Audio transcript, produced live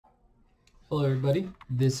Hello everybody,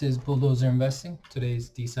 this is Bulldozer Investing. Today is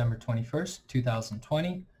December 21st,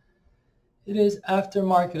 2020. It is after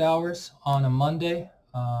market hours on a Monday.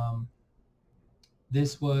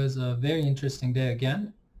 This was a very interesting day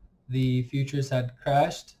again. The futures had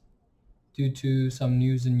crashed due to some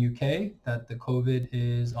news in UK that the COVID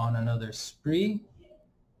is on another spree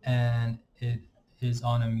and it is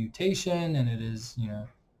on a mutation and it is,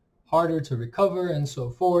 harder to recover and so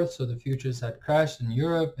forth. So the futures had crashed in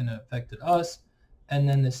Europe and it affected us. And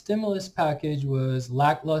then the stimulus package was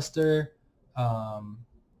lackluster.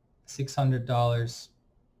 $600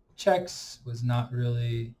 checks was not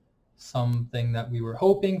really something that we were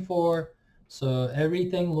hoping for. So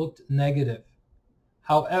everything looked negative.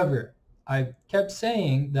 However, I kept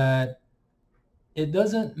saying that it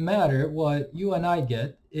doesn't matter what you and I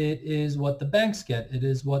get. It is what the banks get. It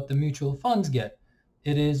is what the mutual funds get.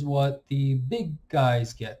 It is what the big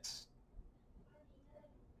guys get.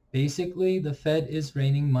 Basically, the Fed is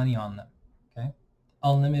raining money on them. Okay,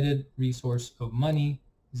 unlimited resource of money,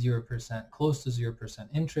 0%, close to 0%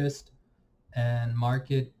 interest, and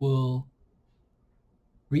market will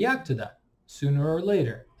react to that sooner or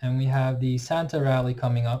later. And we have the Santa rally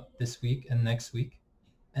coming up this week and next week,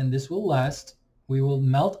 and this will last. We will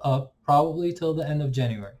melt up probably till the end of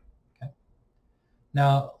January.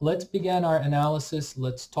 Now, let's begin our analysis.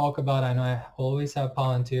 Let's talk about, I know I always have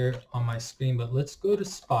Palantir on my screen, but let's go to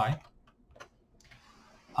SPY.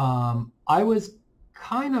 I was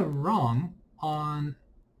kind of wrong on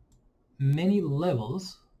many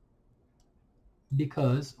levels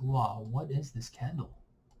because, wow, what is this candle?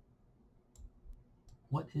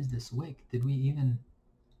 What is this wick? Did we even,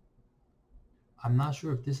 I'm not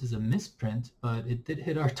sure if this is a misprint, but it did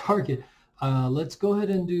hit our target. Let's go ahead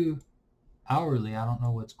and do hourly. I don't know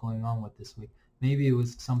what's going on with this wick. Maybe it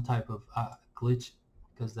was some type of glitch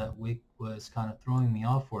because that wick was kind of throwing me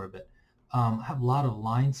off for a bit. I have a lot of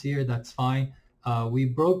lines here. That's fine. We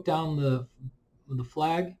broke down the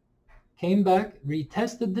flag, came back,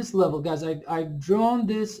 retested this level. Guys, I've drawn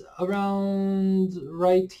this around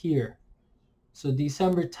right here. So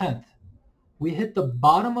December 10th. We hit the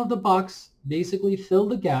bottom of the box, basically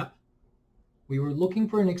filled the gap. We were looking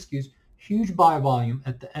for an excuse. Huge buy volume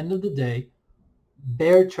at the end of the day.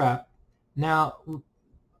 Bear trap. Now,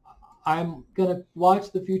 I'm going to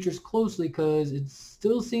watch the futures closely because it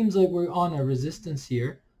still seems like we're on a resistance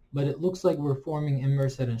here, but it looks like we're forming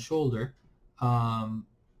inverse head and shoulder. The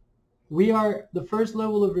first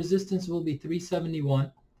level of resistance will be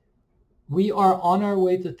 371. We are on our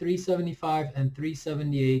way to 375 and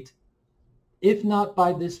 378, if not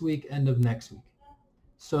by this week, end of next week.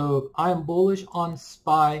 So I'm bullish on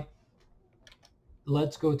SPY.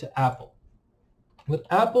 Let's go to Apple. With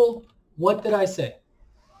Apple, what did I say?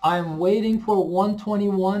 I'm waiting for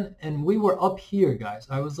 121, and we were up here, guys.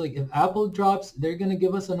 I was like, if Apple drops, they're going to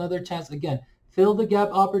give us another chance. Again, fill the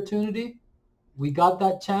gap opportunity. We got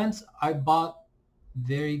that chance. I bought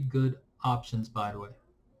very good options, by the way.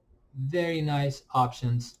 Very nice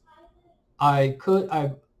options. I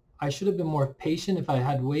should have been more patient if I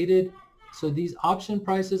had waited. So these option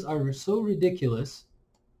prices are so ridiculous.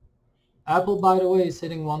 Apple, by the way, is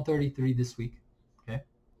hitting 133 this week. Okay,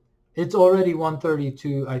 it's already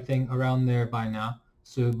 132, I think, around there by now.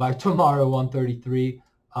 So by tomorrow, 133,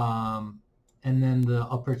 and then the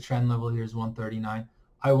upper trend level here is 139.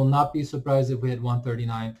 I will not be surprised if we hit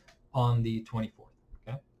 139 on the 24th.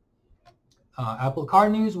 Okay. Apple Car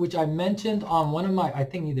News, which I mentioned on one of my, I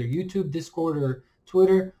think either YouTube, Discord, or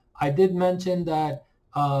Twitter. I did mention that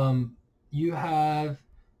you have.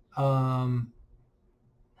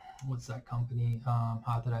 What's that company?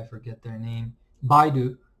 How did I forget their name?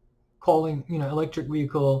 Baidu, calling, electric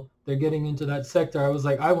vehicle. They're getting into that sector. I was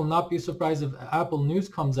like, I will not be surprised if Apple news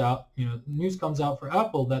comes out. News comes out for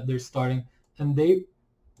Apple that they're starting, and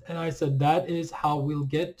I said that is how we'll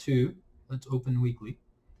get to. Let's open weekly,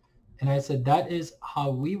 and I said that is how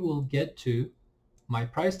we will get to my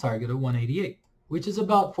price target of 188, which is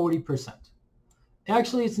about 40%.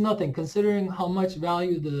 Actually, it's nothing considering how much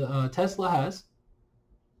value the Tesla has.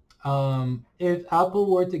 If Apple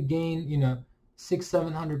were to gain,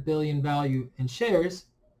 600-700 billion value in shares,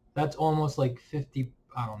 that's almost like 50,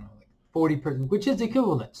 I don't know, like 40%, which is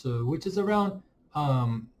equivalent. So, which is around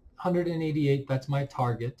 188. That's my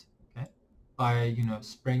target. Okay, by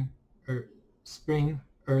spring,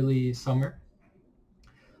 early summer.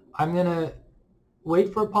 I'm gonna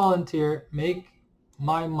wait for Palantir, make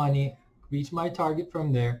my money, reach my target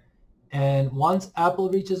from there. And once Apple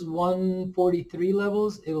reaches 143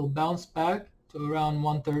 levels, it will bounce back to around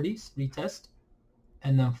 130s, retest,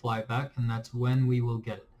 and then fly back, and that's when we will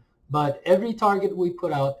get it. But every target we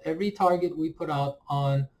put out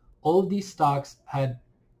on all of these stocks had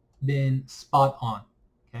been spot on.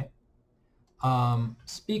 Okay.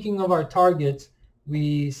 Speaking of our targets,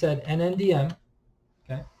 we said NNDM.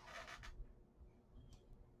 Okay.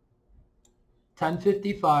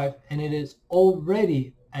 1055, and it is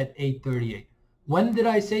already at 838. When did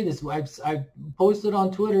I say this? I posted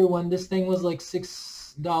on Twitter when this thing was like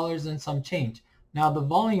 $6 and some change. Now the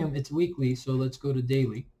volume, it's weekly, so let's go to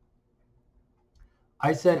daily.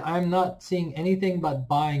 I said I'm not seeing anything but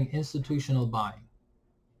buying, institutional buying.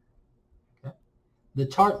 Okay. The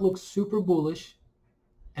chart looks super bullish,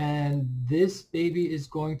 and this baby is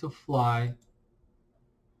going to fly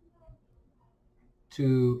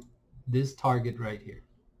to this target right here.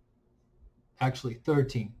 Actually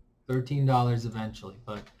 $13 eventually,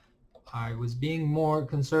 but I was being more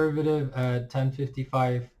conservative at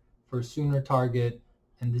 1055 for sooner target,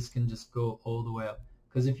 and this can just go all the way up.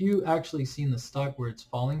 Because if you actually seen the stock where it's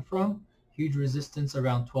falling from, huge resistance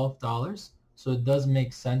around $12, so it does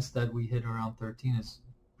make sense that we hit around 13 is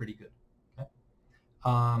pretty good. Okay.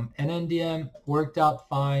 NNDM worked out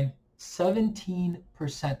fine,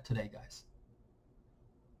 17% today, guys.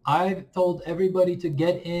 I told everybody to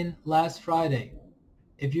get in last Friday.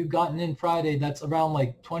 If you've gotten in Friday, that's around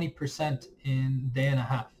like 20% in a day and a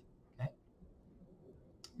half. Okay?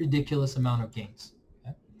 Ridiculous amount of gains.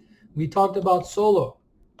 Okay? We talked about Solo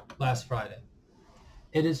last Friday.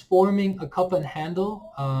 It is forming a cup and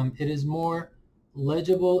handle. It is more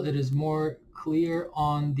legible. It is more clear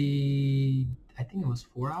on the, I think it was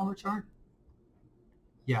 4-hour chart.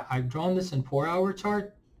 Yeah, I've drawn this in 4-hour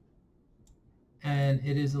chart, and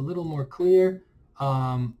it is a little more clear.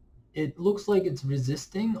 It looks like it's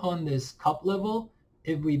resisting on this cup level.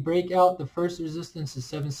 If we break out, the first resistance is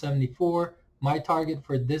 774. My target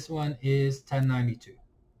for this one is 1092.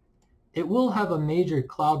 It will have a major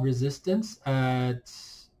cloud resistance at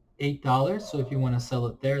 $8, so if you want to sell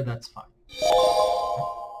it there, that's fine.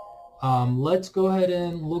 Let's go ahead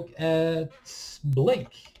and look at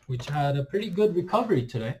Blink, which had a pretty good recovery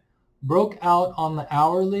today. Broke out on the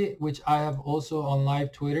hourly, which I have also on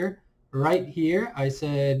live Twitter. Right here, I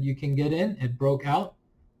said you can get in. It broke out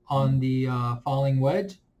on the falling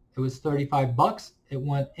wedge. It was 35 bucks. It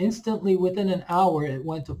went instantly within an hour. It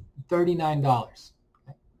went to $39.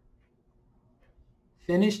 Okay.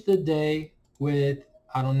 Finished the day with,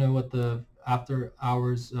 I don't know what the after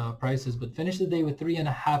hours price is, but finished the day with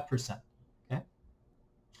 3.5%. Okay.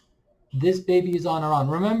 This baby is on around.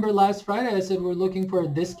 Remember last Friday I said we're looking for a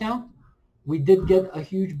discount? We did get a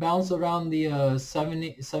huge bounce around the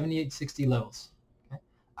 78, 60 levels. Okay.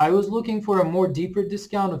 I was looking for a more deeper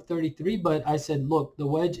discount of 33, but I said, look, the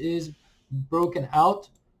wedge is broken out.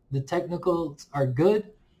 The technicals are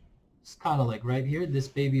good. It's kind of like right here. This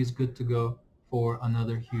baby is good to go for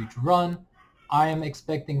another huge run. I am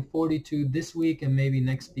expecting 42 this week and maybe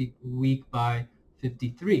next week by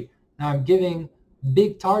 53. Now I'm giving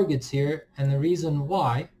big targets here, and the reason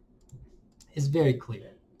why is very clear.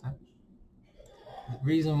 The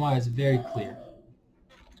reason why is very clear.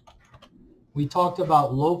 We talked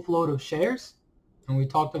about low float of shares, and we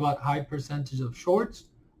talked about high percentage of shorts.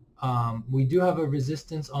 We do have a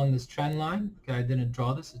resistance on this trend line. Okay, I didn't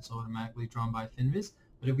draw this. It's automatically drawn by Finviz.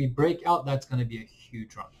 But if we break out, that's going to be a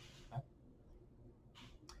huge run. Okay?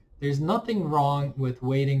 There's nothing wrong with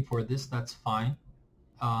waiting for this. That's fine.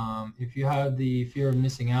 If you have the fear of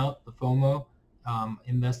missing out, the FOMO,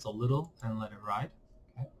 invest a little and let it ride.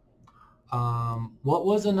 What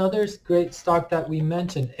was another great stock that we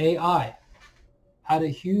mentioned? AI had a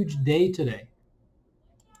huge day today.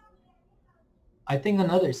 I think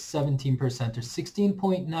another 17% or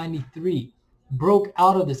 16.93 broke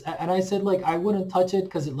out of this. And I said, like, I wouldn't touch it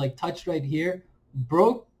because it like touched right here,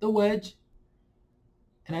 broke the wedge.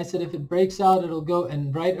 And I said, if it breaks out, it'll go,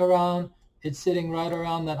 and right around, it's sitting right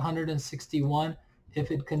around that 161.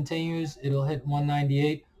 If it continues, it'll hit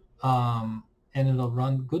 198. And it'll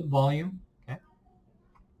run good volume. Okay.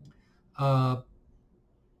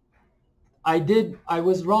 I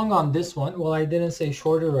was wrong on this one. Well, I didn't say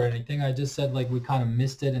shorter or anything. I just said like we kind of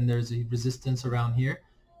missed it and there's a resistance around here.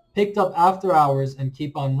 Picked up after hours and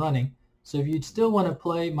keep on running. So if you still want to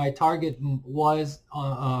play, my target was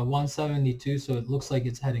 172, so it looks like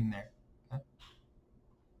it's heading there. Okay.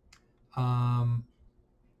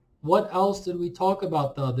 What else did we talk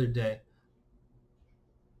about the other day?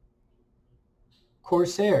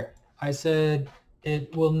 Corsair. I said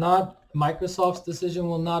it will not, Microsoft's decision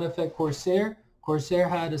will not affect Corsair. Corsair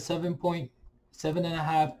had a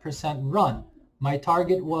 7.5% run. My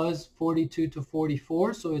target was 42 to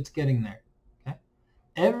 44, so it's getting there. Okay.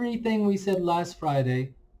 Everything we said last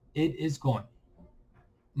Friday, it is going.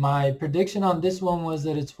 My prediction on this one was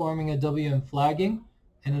that it's forming a W and flagging.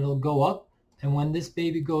 and it'll go up. And when this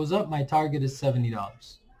baby goes up, my target is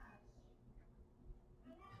 $70.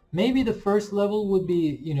 Maybe the first level would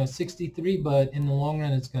be, 63, but in the long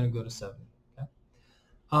run, it's going to go to 70.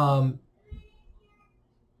 Okay?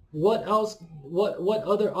 What else? What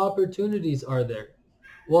other opportunities are there?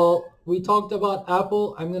 Well, we talked about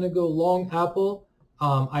Apple. I'm going to go long Apple.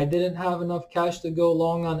 I didn't have enough cash to go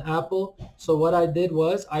long on Apple. So what I did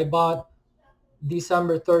was I bought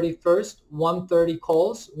December 31st, 130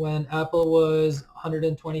 calls when Apple was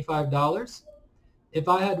 $125. If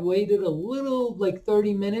I had waited a little, like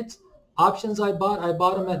 30 minutes, options I bought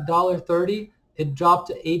them at $1.30. It dropped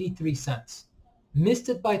to 83 cents. Missed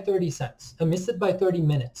it by 30 cents. I missed it by 30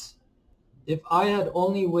 minutes. If I had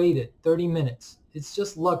only waited 30 minutes, it's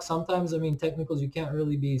just luck. Sometimes, technicals, you can't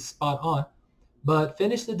really be spot on. But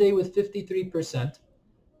finished the day with 53%.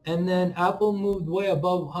 And then Apple moved way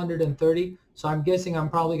above 130. So I'm guessing I'm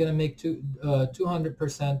probably going to make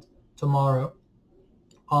 200% tomorrow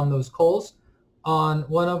on those calls. On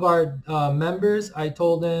one of our members, I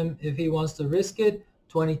told him if he wants to risk it,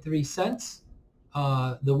 23 cents.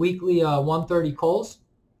 The weekly 130 calls,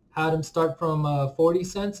 had him start from 40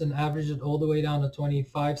 cents and average it all the way down to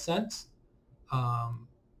 25 cents.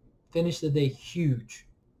 Finish the day huge,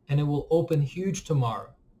 and it will open huge tomorrow.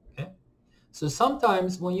 Okay, so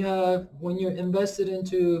sometimes when you're invested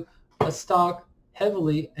into a stock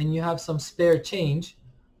heavily and you have some spare change,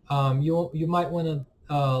 you might want to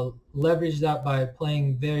leverage that by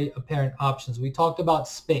playing very apparent options. We talked about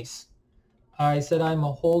space. I said I'm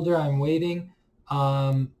a holder. I'm waiting.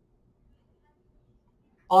 On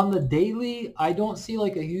the daily, I don't see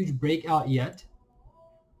like a huge breakout yet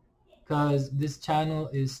because this channel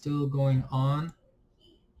is still going on.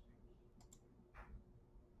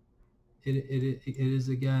 It is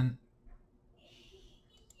again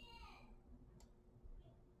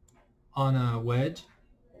on a wedge.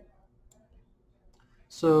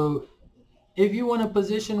 So if you want a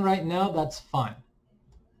position right now, that's fine.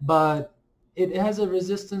 But it has a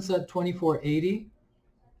resistance at 2480.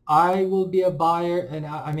 I will be a buyer, and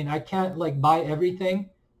I can't like buy everything,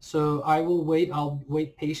 so I will wait. I'll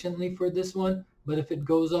wait patiently for this one, but if it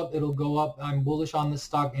goes up, it'll go up. I'm bullish on the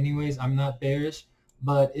stock anyways. I'm not bearish,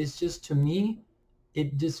 but it's just, to me,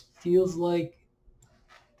 it just feels like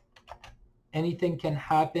anything can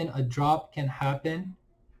happen. A drop can happen.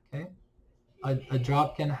 Okay, a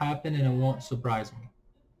drop can happen and it won't surprise me.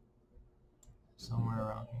 Somewhere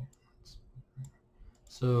around here.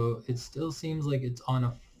 So it still seems like it's on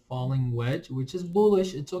a falling wedge, which is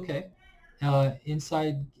bullish. It's okay.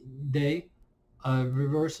 Inside day,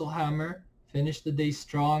 reversal hammer, finished the day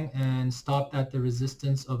strong and stopped at the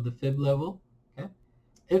resistance of the fib level. Okay.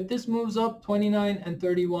 If this moves up 29 and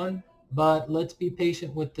 31, but let's be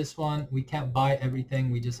patient with this one. We can't buy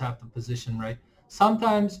everything. We just have to position right.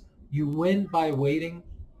 Sometimes you win by waiting.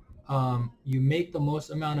 You make the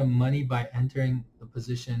most amount of money by entering the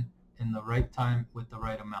position in the right time with the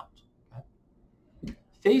right amount. Okay?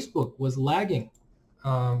 Facebook was lagging,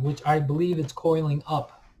 which I believe it's coiling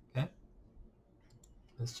up. Okay,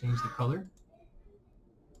 let's change the color.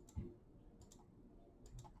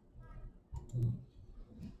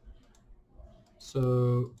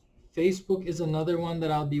 So Facebook is another one that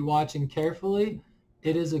I'll be watching carefully.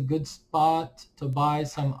 It is a good spot to buy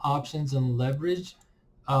some options and leverage.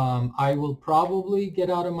 I will probably get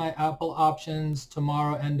out of my Apple options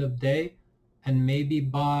tomorrow, end of day, and maybe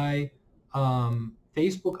buy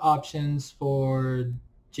Facebook options for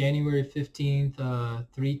January 15th,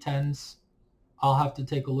 310s. I'll have to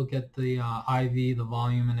take a look at the IV, the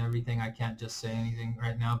volume and everything. I can't just say anything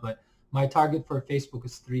right now, but my target for Facebook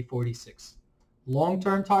is 346.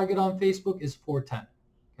 Long-term target on Facebook is 410.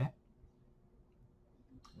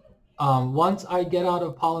 Once I get out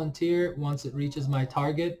of Palantir, once it reaches my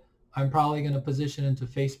target, I'm probably going to position into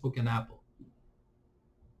Facebook and Apple.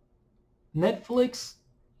 Netflix,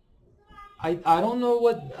 I don't know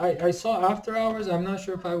what I saw after hours. I'm not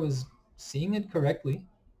sure if I was seeing it correctly,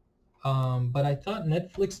 but I thought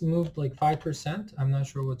Netflix moved like 5%. I'm not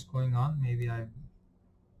sure what's going on. Maybe I'm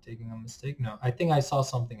taking a mistake. No, I think I saw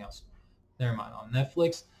something else. Never mind. On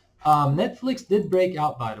Netflix, Netflix did break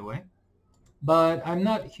out, by the way. But I'm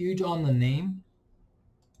not huge on the name.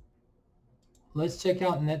 Let's check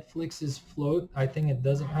out Netflix's float. I think it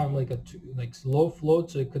doesn't have like a low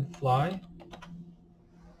float, so it could fly.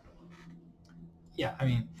 Yeah,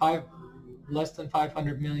 less than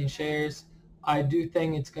 500 million shares. I do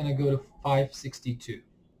think it's going to go to 562.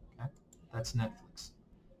 Okay, that's Netflix.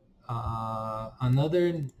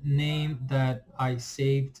 Another name that I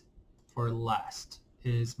saved for last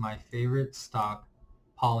is my favorite stock,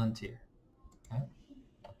 Palantir. Okay.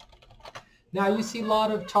 Now you see a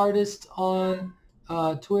lot of chartists on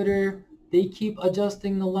Twitter. They keep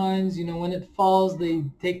adjusting the lines. You know, when it falls, they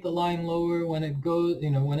take the line lower. When it goes, you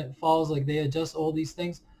know, when it falls, like they adjust all these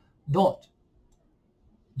things. Don't.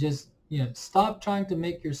 Just, you know, stop trying to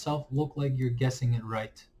make yourself look like you're guessing it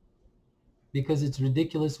right. Because it's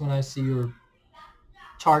ridiculous when I see your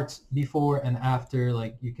charts before and after,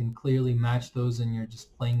 like you can clearly match those and you're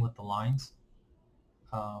just playing with the lines.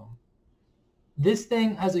 This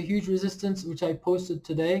thing has a huge resistance, which I posted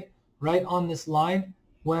today, right on this line.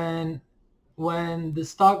 When the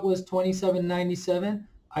stock was 27.97,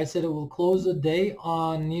 I said it will close the day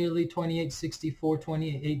on nearly 28.64,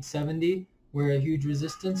 28.70, where a huge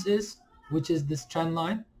resistance is, which is this trend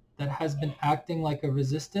line that has been acting like a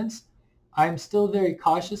resistance. I'm still very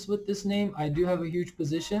cautious with this name. I do have a huge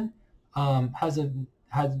position. Has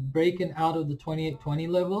broken out of the 28.20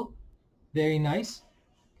 level. Very nice.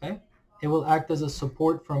 Okay, it will act as a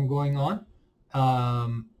support from going on.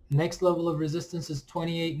 Next level of resistance is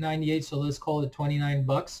 28.98, so let's call it 29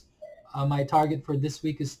 bucks. My target for this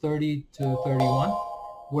week is 30 to 31.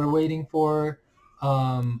 We're waiting for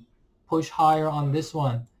push higher on this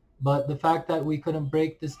one, but the fact that we couldn't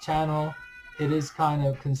break this channel, it is kind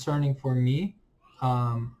of concerning for me.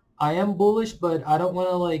 I am bullish, but I don't want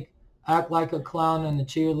to like act like a clown and a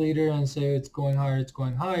cheerleader and say it's going higher, it's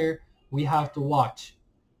going higher. We have to watch.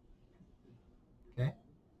 Okay,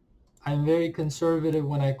 I'm very conservative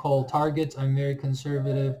when I call targets. I'm very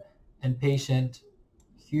conservative and patient.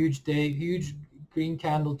 Huge day, huge green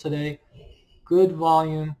candle today. Good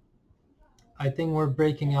volume. I think we're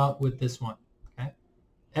breaking out with this one. Okay,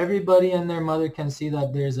 everybody and their mother can see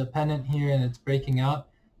that there's a pennant here and it's breaking out.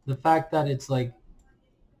 The fact that it's like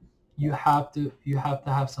you have to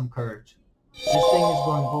have some courage. This thing is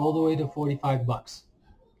going all the way to 45 bucks.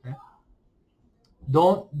 Okay,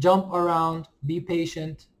 don't jump around. Be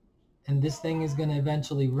patient. And this thing is going to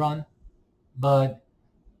eventually run, but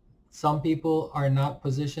some people are not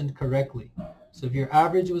positioned correctly. So if your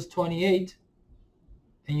average was 28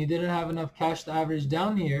 and you didn't have enough cash to average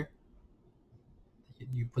down here,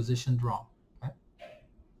 you positioned wrong. Okay?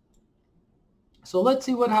 So let's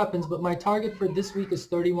see what happens, but my target for this week is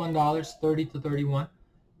 $31, 30 to 31.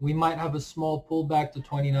 We might have a small pullback to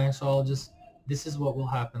 29, so I'll just, this is what will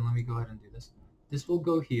happen. Let me go ahead and do this. This will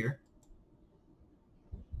go here.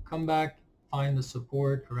 Come back, find the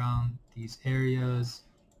support around these areas.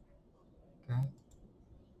 Okay.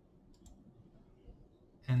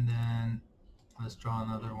 And then let's draw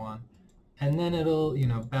another one. And then it'll, you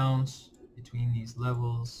know, bounce between these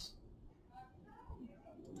levels.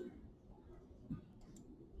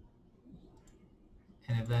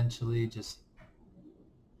 And eventually just,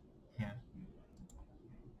 yeah.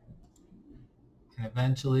 And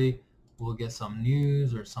eventually we'll get some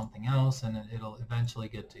news or something else and it'll eventually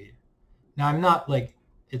get to you. Now I'm not like,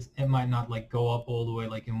 it might not like go up all the way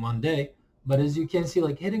like in one day, but as you can see,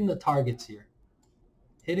 like hitting the targets here.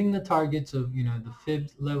 Hitting the targets of, you know, the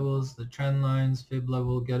fib levels, the trend lines, fib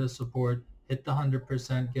level, get a support, hit the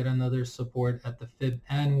 100%, get another support at the fib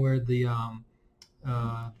and where the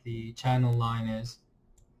channel line is,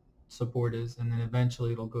 support is, and then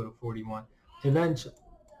eventually it'll go to 41.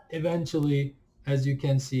 Eventually, as you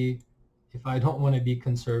can see, if I don't want to be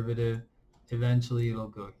conservative, eventually it'll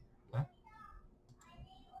go here. Okay?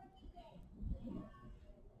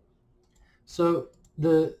 So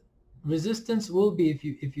the resistance will be,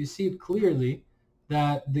 if you see it clearly,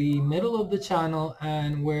 that the middle of the channel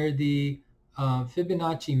and where the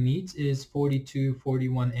Fibonacci meets is 42,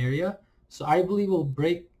 41 area. So I believe we'll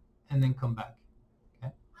break and then come back.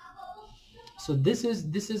 Okay. So this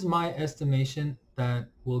is my estimation that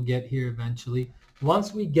we'll get here eventually.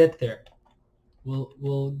 Once we get there,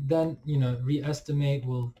 we'll then, you know, re-estimate.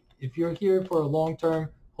 If you're here for a long term,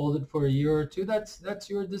 hold it for a year or two. That's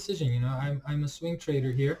your decision. You know, I'm a swing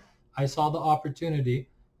trader here. I saw the opportunity.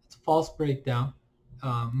 It's a false breakdown,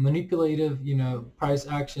 manipulative, you know, price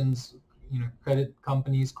actions. You know, credit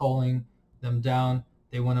companies calling them down.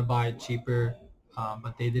 They want to buy it cheaper,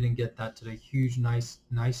 but they didn't get that today. Huge, nice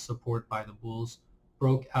support by the bulls.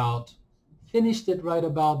 Broke out, finished it right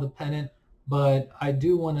about the pennant, but I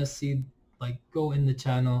do want to see like go in the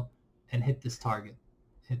channel and hit this target.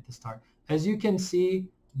 Hit this target. As you can see,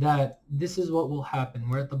 that this is what will happen.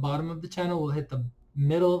 We're at the bottom of the channel. We'll hit the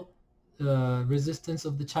middle resistance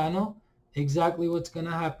of the channel. Exactly what's going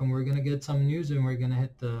to happen. We're going to get some news and we're going to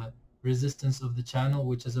hit the resistance of the channel,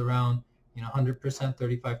 which is around, you know, 100%,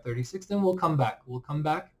 35, 36. Then we'll come back. We'll come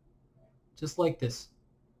back just like this.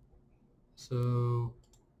 So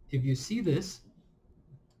if you see this,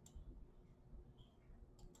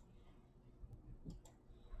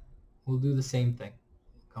 we'll do the same thing.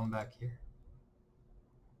 Come back here.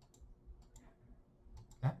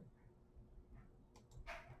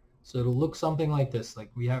 So it'll look something like this. Like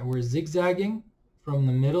we're zigzagging from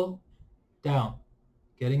the middle down,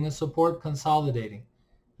 getting a support, consolidating,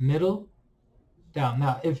 middle down.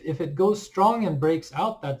 Now, if it goes strong and breaks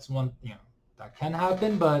out, that's one, that can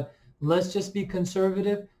happen, but let's just be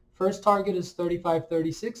conservative. First target is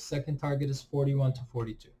 35.36. Second target is 41 to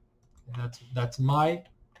 42. And that's my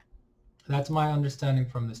understanding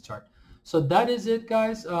from this chart. So that is it,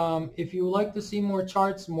 guys. If you would like to see more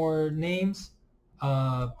charts, more names,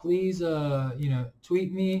 please,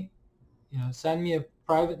 tweet me, send me a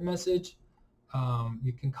private message.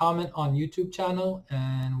 You can comment on YouTube channel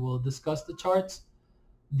and we'll discuss the charts.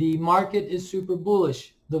 The market is super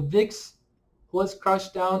bullish. The VIX was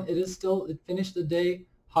crushed down. It finished the day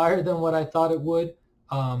higher than what I thought it would.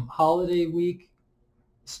 Holiday week,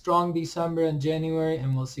 strong December and January,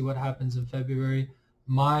 and we'll see what happens in February.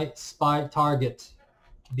 My SPY target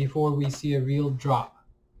before we see a real drop.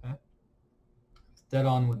 Okay? Dead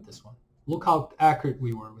on with this one. Look how accurate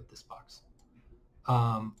we were with this box.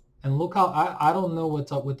 And look how, I don't know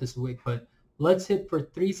what's up with this wick, but let's hit for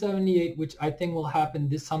 378, which I think will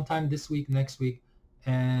happen sometime this week, next week,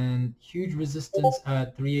 and huge resistance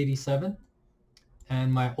at 387.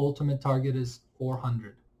 And my ultimate target is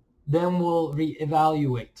 400. Then we'll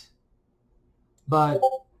reevaluate. But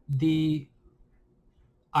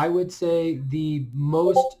I would say the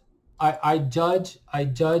most, I judge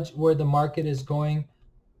where the market is going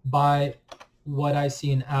by what I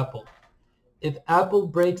see in Apple. If Apple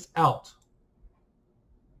breaks out,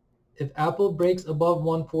 if Apple breaks above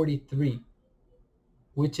 143,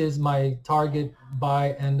 which is my target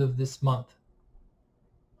by end of this month,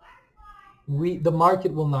 the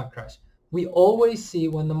market will not crash. We always see,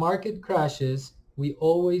 when the market crashes, we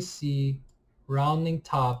always see rounding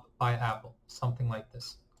top by Apple, something like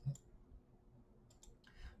this.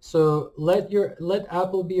 So let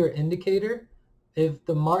Apple be your indicator. If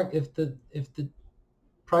the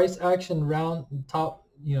price action round top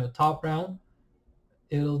round,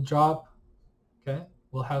 it'll drop. Okay,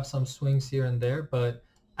 we'll have some swings here and there, but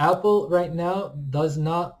Apple right now does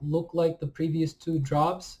not look like the previous two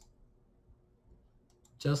drops.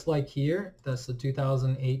 Just like here, that's the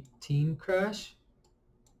 2018 crash.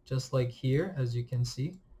 Just like here, as you can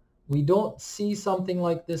see, we don't see something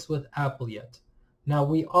like this with Apple yet. Now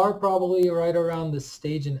we are probably right around this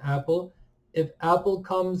stage in Apple. If Apple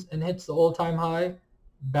comes and hits the all-time high,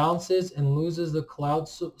 bounces and loses the cloud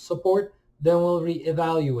support, then we'll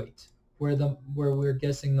reevaluate where we're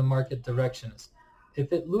guessing the market direction is.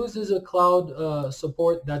 If it loses a cloud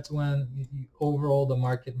support, that's when overall the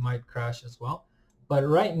market might crash as well. But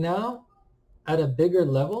right now, at a bigger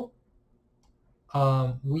level,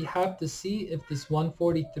 we have to see if this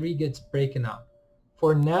 143 gets broken out.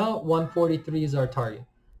 For now, 143 is our target.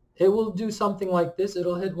 It will do something like this.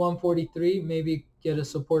 It'll hit 143, maybe get a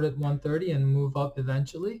support at 130 and move up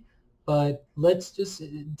eventually. But let's just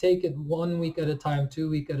take it 1 week at a time, 2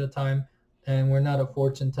 weeks at a time, and we're not a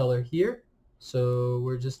fortune teller here. So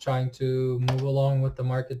we're just trying to move along with the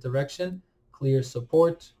market direction, clear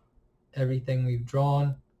support. Everything we've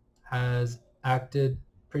drawn has acted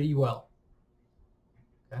pretty well.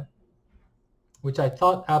 Okay, which I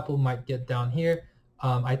thought Apple might get down here.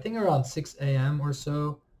 I think around 6 a.m. or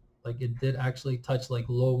so, like it did actually touch like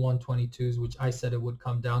low 122s, which I said it would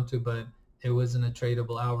come down to, but it wasn't a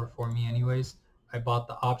tradable hour for me anyways. I bought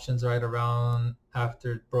the options right around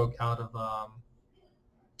after it broke out of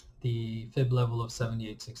the fib level of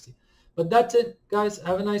 78.60. But that's it, guys.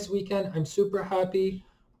 Have a nice weekend. I'm super happy.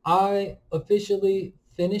 I officially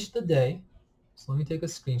finished the day. So let me take a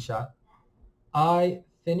screenshot. I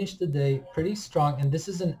finished the day pretty strong, and this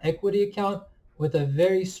is an equity account with a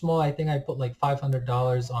very small, I think I put like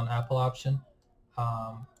 $500 on Apple option.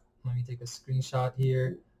 Let me take a screenshot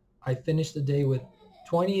here. I finished the day with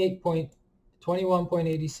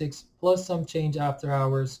 21.86 plus some change after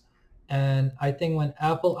hours. And I think when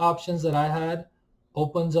Apple options that I had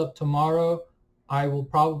opens up tomorrow, I will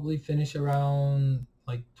probably finish around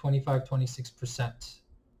like 25-26%.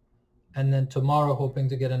 And then tomorrow hoping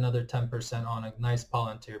to get another 10% on a nice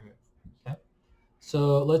Palantir move. Okay,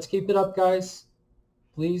 so let's keep it up, guys.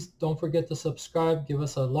 Please don't forget to subscribe, give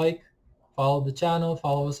us a like, follow the channel,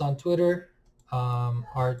 follow us on Twitter.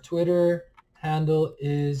 Our Twitter handle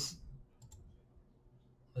is,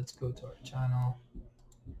 let's go to our channel.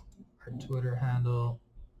 Our Twitter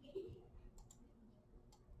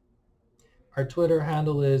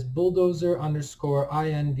handle is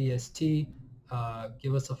bulldozer_INVST.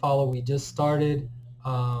 Give us a follow. We just started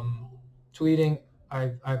tweeting.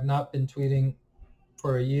 I've not been tweeting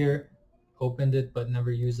for a year. Opened it but never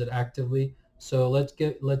used it actively. So let's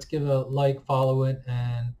give a like, follow it,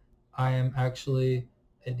 and I am actually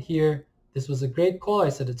it here. This was a great call. I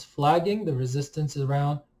said it's flagging the resistance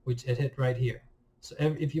around, which it hit right here. So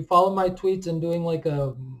if you follow my tweets and doing like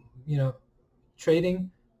a, trading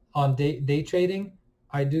on day trading,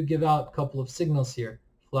 I do give out a couple of signals here,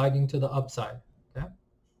 flagging to the upside, okay,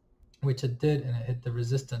 which it did, and it hit the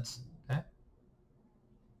resistance. Okay,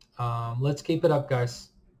 let's keep it up, guys.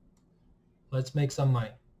 Let's make some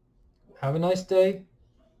money. Have a nice day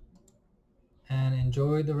and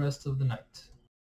enjoy the rest of the night.